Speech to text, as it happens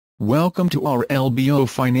Welcome to our LBO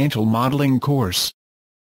Financial Modeling course.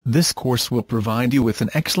 This course will provide you with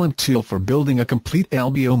an excellent tool for building a complete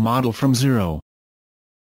LBO model from zero.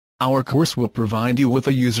 Our course will provide you with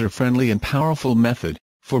a user-friendly and powerful method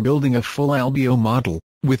for building a full LBO model,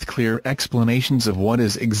 with clear explanations of what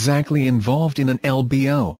is exactly involved in an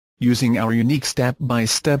LBO, using our unique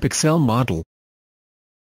step-by-step Excel model.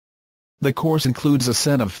 The course includes a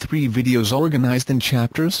set of 3 videos organized in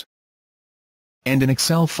chapters and an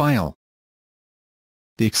Excel file.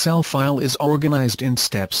 The Excel file is organized in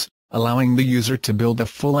steps, allowing the user to build a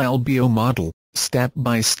full LBO model, step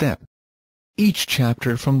by step. Each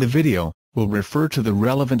chapter from the video will refer to the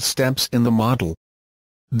relevant steps in the model.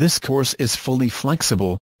 This course is fully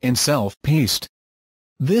flexible and self-paced.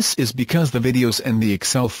 This is because the videos and the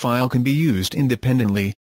Excel file can be used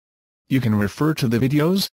independently. You can refer to the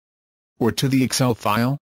videos, or to the Excel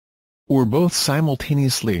file, or both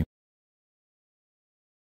simultaneously.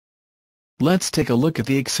 Let's take a look at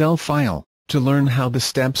the Excel file to learn how the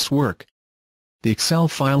steps work. The Excel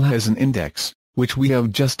file has an index, which we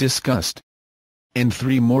have just discussed, and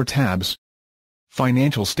 3 more tabs: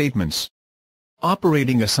 Financial Statements,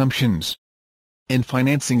 Operating Assumptions, and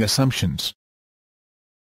Financing Assumptions.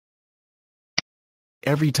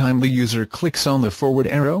 Every time the user clicks on the forward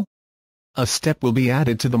arrow, a step will be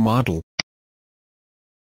added to the model.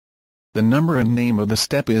 The number and name of the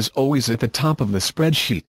step is always at the top of the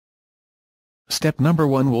spreadsheet. Step number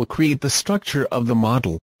 1 will create the structure of the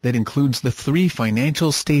model, that includes the 3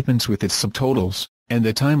 financial statements with its subtotals, and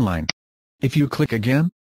the timeline. If you click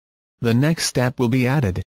again, the next step will be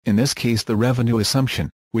added, in this case the revenue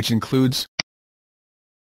assumption, which includes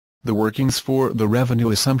the workings for the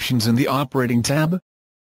revenue assumptions in the operating tab,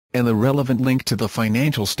 and the relevant link to the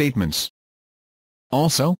financial statements.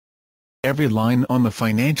 Also, every line on the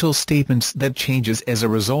financial statements that changes as a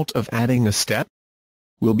result of adding a step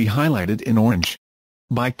will be highlighted in orange.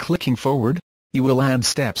 By clicking forward, you will add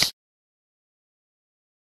steps.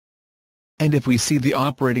 And if we see the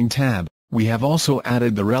operating tab, we have also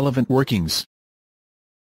added the relevant workings.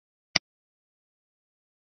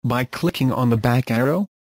 By clicking on the back arrow,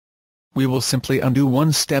 we will simply undo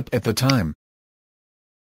one step at a time.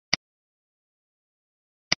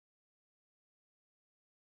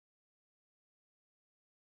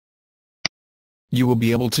 You will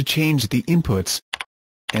be able to change the inputs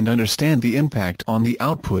and understand the impact on the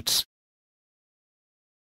outputs.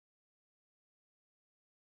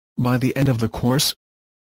 By the end of the course,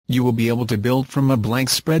 you will be able to build from a blank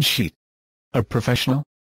spreadsheet a professional,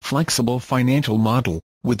 flexible financial model,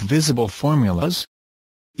 with visible formulas,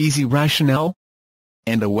 easy rationale,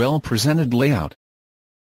 and a well-presented layout.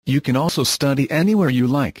 You can also study anywhere you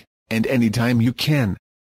like, and anytime you can.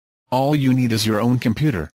 All you need is your own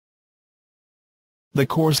computer. The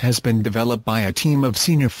course has been developed by a team of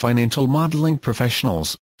senior financial modeling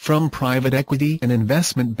professionals, from private equity and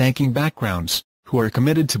investment banking backgrounds, who are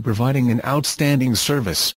committed to providing an outstanding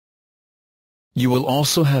service. You will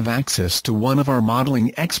also have access to one of our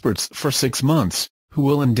modeling experts for 6 months, who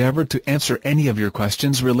will endeavor to answer any of your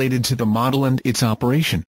questions related to the model and its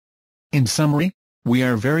operation. In summary, we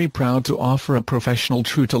are very proud to offer a professional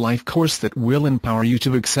true-to-life course that will empower you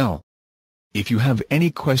to excel. If you have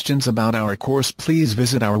any questions about our course, please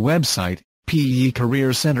visit our website,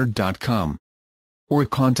 pecareercenter.com, or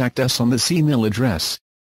contact us on this email address.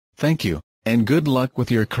 Thank you, and good luck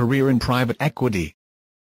with your career in private equity.